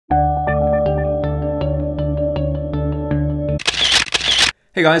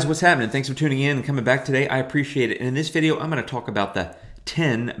Hey guys, what's happening? Thanks for tuning in and coming back today. I appreciate it. And in this video, I'm going to talk about the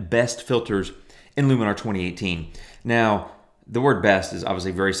 10 best filters in Luminar 2018. Now, the word best is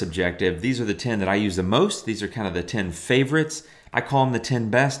obviously very subjective. These are the 10 that I use the most. These are kind of the 10 favorites. I call them the 10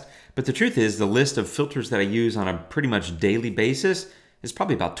 best. But the truth is, the list of filters that I use on a pretty much daily basis is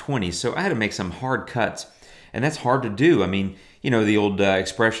probably about 20. So I had to make some hard cuts. And that's hard to do. I mean, you know, the old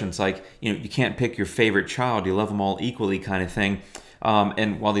expressions like, you can't pick your favorite child. You love them all equally kind of thing.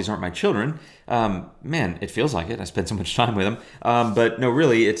 And while these aren't my children, man, it feels like it. I spend so much time with them. But no,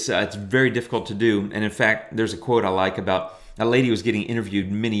 really, it's very difficult to do. And in fact, there's a quote I like about a lady who was getting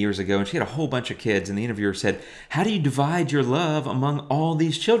interviewed many years ago, and she had a whole bunch of kids. And the interviewer said, "How do you divide your love among all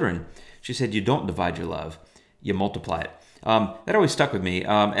these children?" She said, "You don't divide your love. You multiply it." That always stuck with me.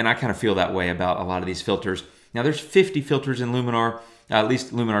 And I kind of feel that way about a lot of these filters. Now, there's 50 filters in Luminar, at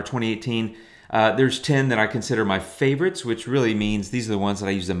least Luminar 2018. There's 10 that I consider my favorites, which really means these are the ones that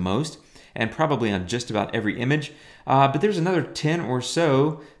I use the most, and probably on just about every image. But there's another 10 or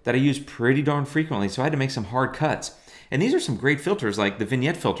so that I use pretty darn frequently, so I had to make some hard cuts. And these are some great filters, like the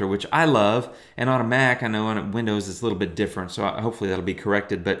Vignette Filter, which I love, and on a Mac, I know on Windows it's a little bit different, so hopefully that'll be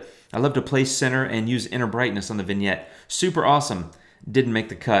corrected. But I love to place center and use inner brightness on the vignette. Super awesome. Didn't make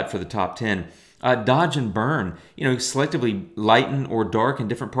the cut for the top 10. Dodge and burn, selectively lighten or darken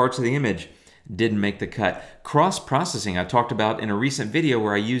different parts of the image. Didn't make the cut. Cross-processing, I talked about in a recent video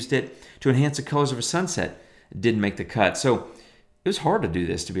where I used it to enhance the colors of a sunset. Didn't make the cut. So it was hard to do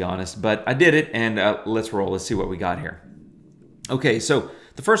this, to be honest, but I did it, and let's roll. Let's see what we got here. Okay, so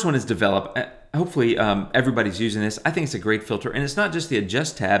the first one is develop. Hopefully everybody's using this. I think it's a great filter, and it's not just the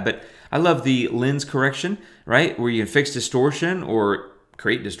adjust tab, but I love the lens correction, right, where you can fix distortion or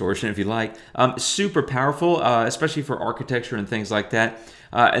create distortion if you like. Super powerful, especially for architecture and things like that.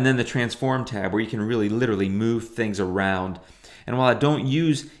 And then the transform tab, where you can really literally move things around. And while I don't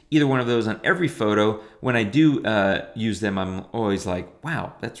use either one of those on every photo, when I do use them, I'm always like,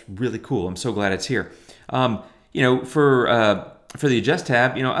 wow, that's really cool. I'm so glad it's here. For the adjust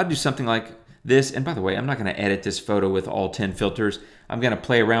tab, I'll do something like this. And by the way, I'm not going to edit this photo with all 10 filters. I'm going to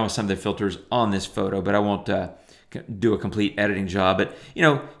play around with some of the filters on this photo, but I won't do a complete editing job. But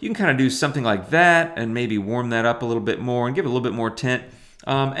you can kind of do something like that and maybe warm that up a little bit more and give it a little bit more tint.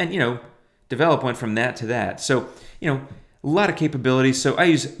 Develop went from that to that. So, a lot of capabilities. So I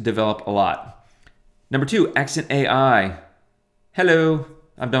use develop a lot. Number 2, accent AI. Hello.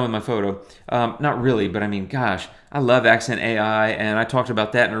 I'm done with my photo. Not really, but I mean, gosh, I love accent AI, and I talked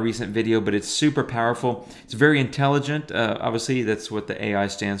about that in a recent video, but it's super powerful. It's very intelligent. Obviously, that's what the AI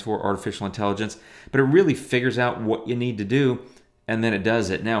stands for, artificial intelligence, but it really figures out what you need to do, and then it does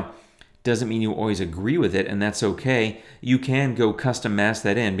it. Now, doesn't mean you always agree with it, and that's okay. You can go custom mask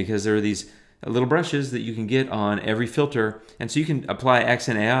that in, because there are these little brushes that you can get on every filter, and so you can apply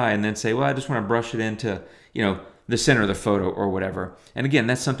accent AI and then say, well, I just want to brush it into, the center of the photo or whatever. And again,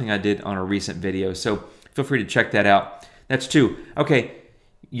 that's something I did on a recent video, so feel free to check that out. That's 2. Okay,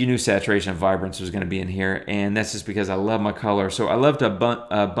 you knew saturation and vibrance was going to be in here, and that's just because I love my color. So I love to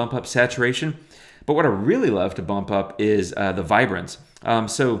bump up saturation, but what I really love to bump up is the vibrance.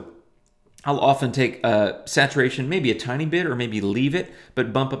 So I'll often take saturation, maybe a tiny bit, or maybe leave it,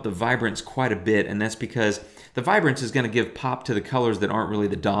 but bump up the vibrance quite a bit, and that's because the vibrance is going to give pop to the colors that aren't really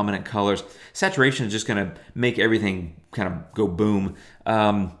the dominant colors. Saturation is just going to make everything kind of go boom.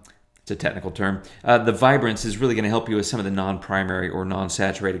 It's a technical term. The vibrance is really going to help you with some of the non-primary or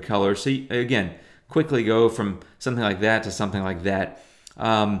non-saturated colors. So again, quickly go from something like that to something like that.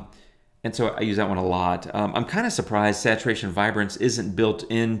 And so I use that one a lot. I'm kind of surprised saturation vibrance isn't built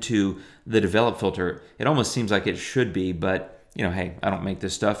into the develop filter. It almost seems like it should be, but hey, I don't make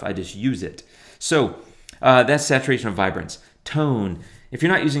this stuff. I just use it. So that's saturation of vibrance. Tone. If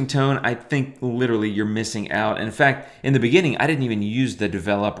you're not using tone, I think literally you're missing out. And in fact, in the beginning, I didn't even use the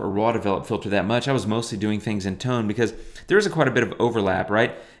develop or raw develop filter that much. I was mostly doing things in tone because there is quite a bit of overlap,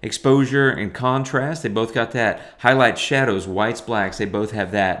 right? Exposure and contrast, they both got that. Highlights, shadows, whites, blacks, they both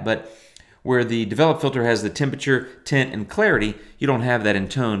have that. But where the develop filter has the temperature, tint, and clarity, you don't have that in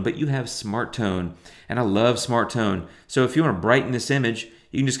tone, but you have smart tone. And I love smart tone. So if you want to brighten this image,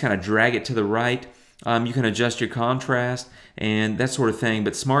 you can just kind of drag it to the right. You can adjust your contrast and that sort of thing.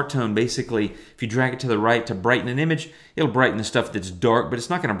 But smart tone, basically, if you drag it to the right to brighten an image, it'll brighten the stuff that's dark, but it's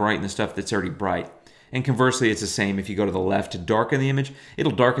not going to brighten the stuff that's already bright. And conversely, it's the same. If you go to the left to darken the image,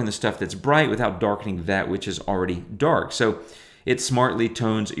 it'll darken the stuff that's bright without darkening that which is already dark. So it smartly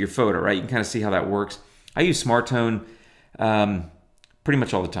tones your photo, right? You can kind of see how that works. I use smart tone pretty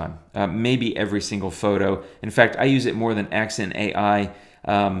much all the time, maybe every single photo. In fact, I use it more than accent AI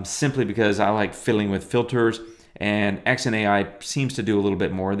simply because I like fiddling with filters and Accent AI seems to do a little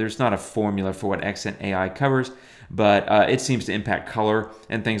bit more. There's not a formula for what Accent AI covers, but it seems to impact color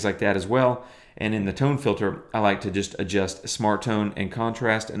and things like that as well. And in the tone filter, I like to just adjust smart tone and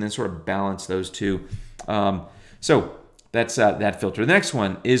contrast and then sort of balance those two. So that's that filter. The next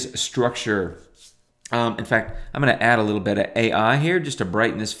one is structure. In fact, I'm going to add a little bit of AI here just to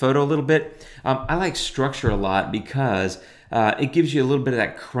brighten this photo a little bit. I like structure a lot because it gives you a little bit of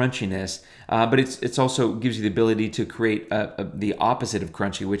that crunchiness, but it's also gives you the ability to create the opposite of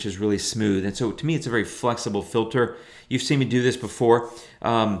crunchy, which is really smooth. And so to me, it's a very flexible filter. You've seen me do this before,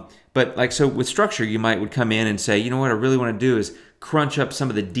 but like so with structure, you would come in and say, you know what I really want to do is crunch up some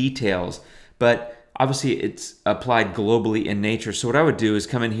of the details, but obviously it's applied globally in nature. So what I would do is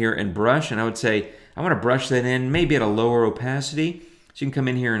come in here and brush, and I would say, I want to brush that in maybe at a lower opacity. So you can come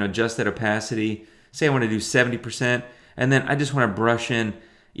in here and adjust that opacity. Say I want to do 70%, and then I just want to brush in,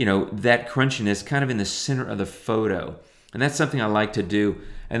 you know, that crunchiness kind of in the center of the photo. And that's something I like to do.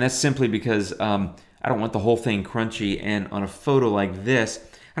 And that's simply because I don't want the whole thing crunchy. And on a photo like this,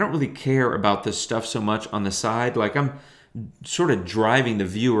 I don't really care about this stuff so much on the side. Like I'm sort of driving the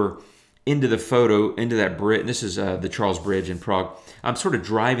viewer into the photo, into that bridge. This is the Charles Bridge in Prague. I'm sort of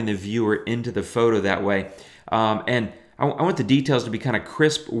driving the viewer into the photo that way. And I want the details to be kind of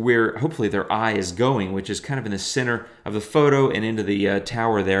crisp where hopefully their eye is going, which is kind of in the center of the photo and into the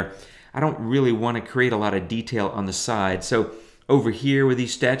tower there. I don't really want to create a lot of detail on the side. So over here where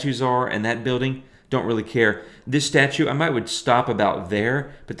these statues are and that building, don't really care. This statue, I would stop about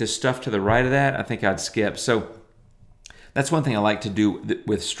there, but the stuff to the right of that, I think I'd skip. So that's one thing I like to do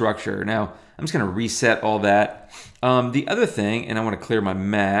with structure. Now, I'm just going to reset all that. The other thing, and I want to clear my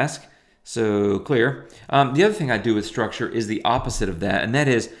mask, so clear. The other thing I do with structure is the opposite of that, and that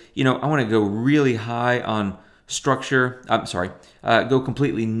is, you know, I want to go really high on structure. Go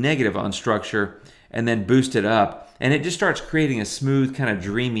completely negative on structure, and then boost it up. And it just starts creating a smooth, kind of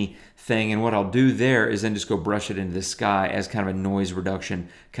dreamy thing. And what I'll do there is then just go brush it into the sky as kind of a noise reduction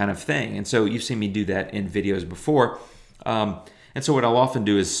kind of thing. And so you've seen me do that in videos before. And so what I'll often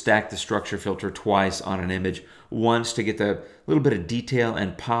do is stack the structure filter twice on an image. Once to get the little bit of detail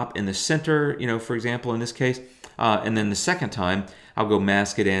and pop in the center, you know, for example, in this case. And then the second time, I'll go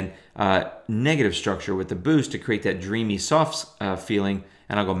mask it in negative structure with the boost to create that dreamy, soft feeling,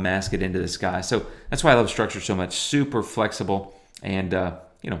 and I'll go mask it into the sky. So that's why I love structure so much. Super flexible and,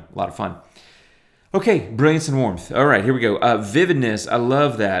 you know, a lot of fun. Okay, brilliance and warmth. All right, here we go. Vividness, I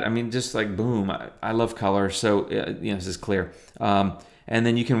love that. I mean, just like boom, I love color. So, you know, this is clear. And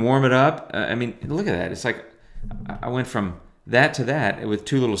then you can warm it up. I mean, look at that. It's like I went from that to that with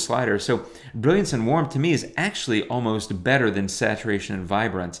two little sliders. So brilliance and warmth to me is actually almost better than saturation and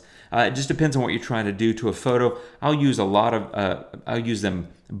vibrance. It just depends on what you're trying to do to a photo. I'll use I'll use them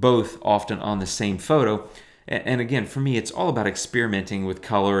both often on the same photo. And again, for me, it's all about experimenting with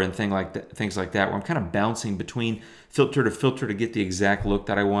color and things like that, where I'm kind of bouncing between filter to filter to get the exact look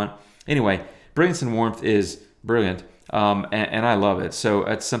that I want. Anyway, brilliance and warmth is brilliant, and I love it. So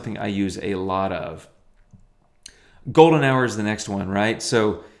that's something I use a lot of. Golden hour is the next one, right?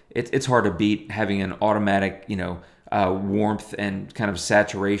 So it's hard to beat having an automatic, you know, warmth and kind of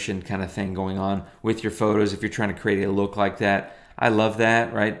saturation kind of thing going on with your photos if you're trying to create a look like that. I love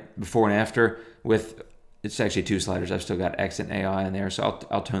that, right? Before and after with... It's actually two sliders. I've still got Accent AI in there, so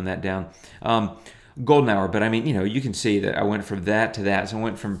I'll tone that down. Golden hour, but I mean, you know, you can see that I went from that to that. So I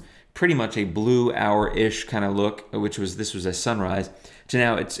went from pretty much a blue hour-ish kind of look, this was a sunrise, to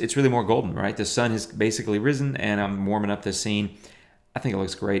now it's really more golden, right? The sun has basically risen, and I'm warming up the scene. I think it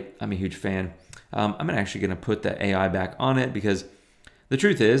looks great. I'm a huge fan. I'm actually going to put the AI back on it because the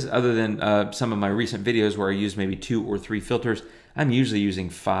truth is, other than some of my recent videos where I use maybe 2 or 3 filters, I'm usually using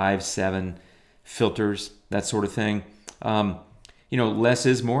 5, 7 filters, that sort of thing. You know, less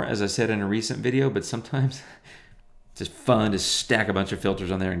is more, as I said in a recent video, but sometimes it's just fun to stack a bunch of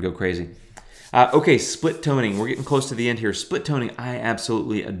filters on there and go crazy. Okay, split toning. We're getting close to the end here. Split toning, I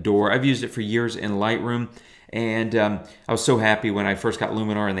absolutely adore. I've used it for years in Lightroom, and I was so happy when I first got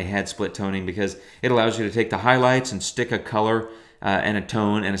Luminar and they had split toning because it allows you to take the highlights and stick a color and a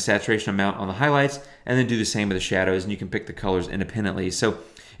tone and a saturation amount on the highlights, and then do the same with the shadows, and you can pick the colors independently. So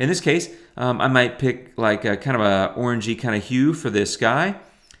in this case, I might pick like a kind of a orangey kind of hue for this sky,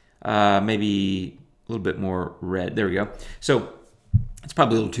 maybe a little bit more red. There we go. So it's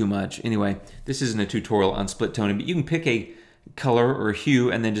probably a little too much. Anyway, this isn't a tutorial on split toning, but you can pick a color or a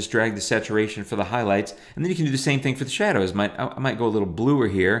hue and then just drag the saturation for the highlights, and then you can do the same thing for the shadows. I might go a little bluer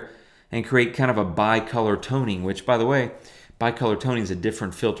here and create kind of a bicolor toning, which, by the way, bicolor toning is a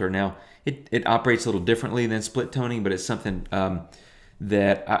different filter. Now, it operates a little differently than split toning, but it's something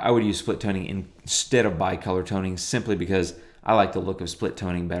that I would use split toning instead of bicolor toning, simply because I like the look of split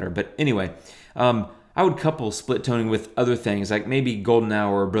toning better. But anyway, I would couple split toning with other things, like maybe golden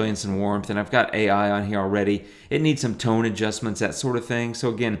hour or brilliance and warmth, and I've got AI on here already. It needs some tone adjustments, that sort of thing. So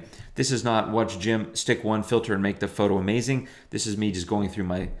again, this is not watch Jim stick one filter and make the photo amazing. This is me just going through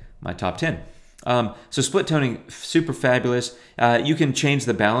my top 10. So split toning, super fabulous. You can change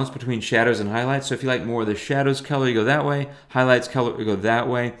the balance between shadows and highlights. So if you like more of the shadows color, you go that way. Highlights color, you go that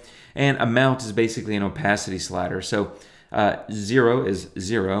way. And amount is basically an opacity slider. So 0 is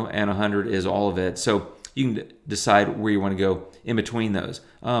 0 and 100 is all of it. So you can decide where you want to go in between those.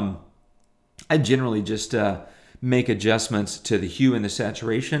 I generally just make adjustments to the hue and the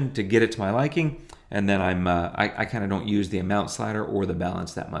saturation to get it to my liking. And then I kind of don't use the amount slider or the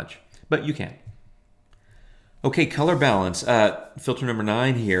balance that much, but you can. Okay, color balance, filter number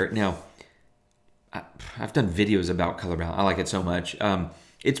 9 here. Now, I've done videos about color balance. I like it so much.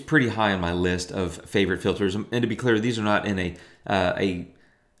 It's pretty high on my list of favorite filters. And to be clear, these are not in a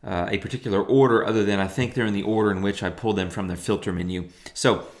particular order, other than I think they're in the order in which I pulled them from the filter menu.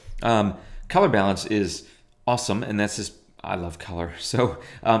 So, color balance is awesome, and that's just, I love color. So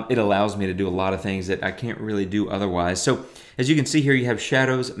it allows me to do a lot of things that I can't really do otherwise. So as you can see here, you have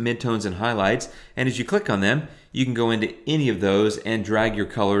shadows, midtones, and highlights. And as you click on them, you can go into any of those and drag your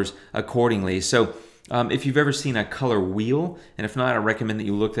colors accordingly. So if you've ever seen a color wheel, and if not, I recommend that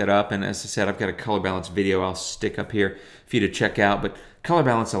you look that up. And as I said, I've got a color balance video I'll stick up here for you to check out. But color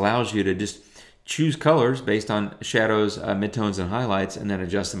balance allows you to just choose colors based on shadows, midtones, and highlights, and then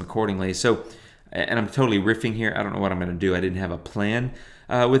adjust them accordingly. So, and I'm totally riffing here. I don't know what I'm going to do. I didn't have a plan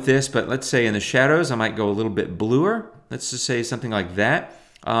with this, but let's say in the shadows, I might go a little bit bluer. Let's just say something like that.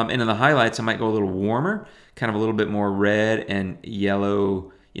 And in the highlights, I might go a little warmer, kind of a little bit more red and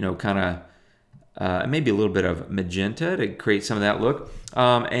yellow, you know, kind of maybe a little bit of magenta to create some of that look.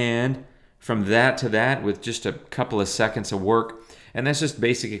 And from that to that with just a couple of seconds of work. And that's just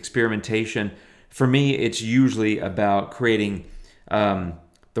basic experimentation. For me, it's usually about creating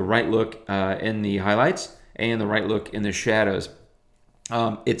the right look in the highlights and the right look in the shadows.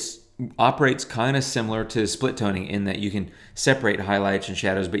 It operates kind of similar to split toning in that you can separate highlights and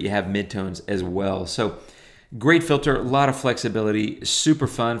shadows, but you have midtones as well. So great filter, a lot of flexibility, super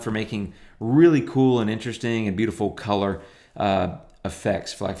fun for making really cool and interesting and beautiful color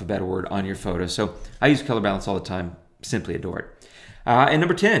effects, for lack of a better word, on your photo. So I use color balance all the time, simply adore it. And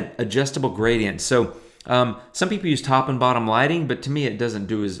number 10, adjustable gradient. So some people use top and bottom lighting, but to me it doesn't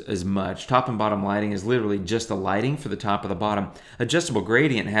do as much. Top and bottom lighting is literally just the lighting for the top and the bottom. Adjustable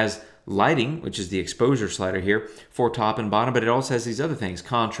gradient has lighting, which is the exposure slider here, for top and bottom, but it also has these other things,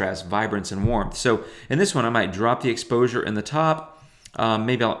 contrast, vibrance, and warmth. So in this one, I might drop the exposure in the top.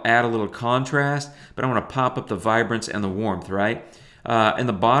 Maybe I'll add a little contrast, but I want to pop up the vibrance and the warmth, right? In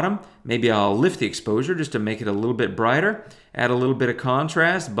the bottom, maybe I'll lift the exposure just to make it a little bit brighter, add a little bit of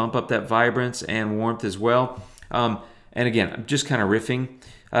contrast, bump up that vibrance and warmth as well. And again, I'm just kind of riffing.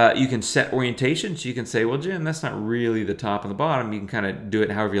 You can set orientation, so you can say, well, Jim, that's not really the top and the bottom. You can kind of do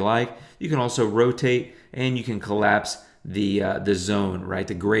it however you like. You can also rotate, and you can collapse the zone, right?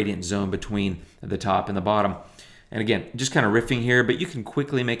 The gradient zone between the top and the bottom. And again, just kind of riffing here, but you can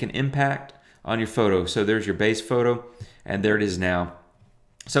quickly make an impact on your photo. So there's your base photo, and there it is now.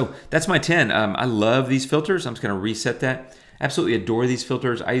 So that's my 10. I love these filters. I'm just going to reset that. Absolutely adore these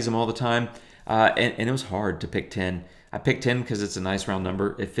filters. I use them all the time, and it was hard to pick 10. I picked 10 because it's a nice round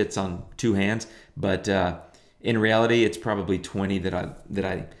number. It fits on 2 hands, but in reality, it's probably 20 that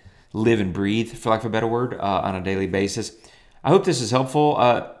I live and breathe, for lack of a better word, on a daily basis. I hope this is helpful.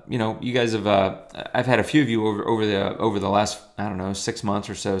 You know, you guys have. I've had a few of you over the last, I don't know, 6 months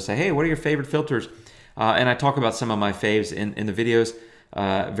or so say, hey, what are your favorite filters? And I talk about some of my faves in the videos,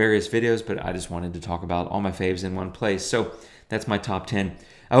 various videos, but I just wanted to talk about all my faves in one place. So that's my top 10.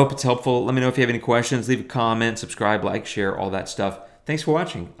 I hope it's helpful. Let me know if you have any questions. Leave a comment, subscribe, like, share, all that stuff. Thanks for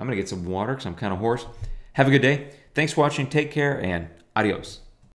watching. I'm going to get some water because I'm kind of hoarse. Have a good day. Thanks for watching. Take care, and adios.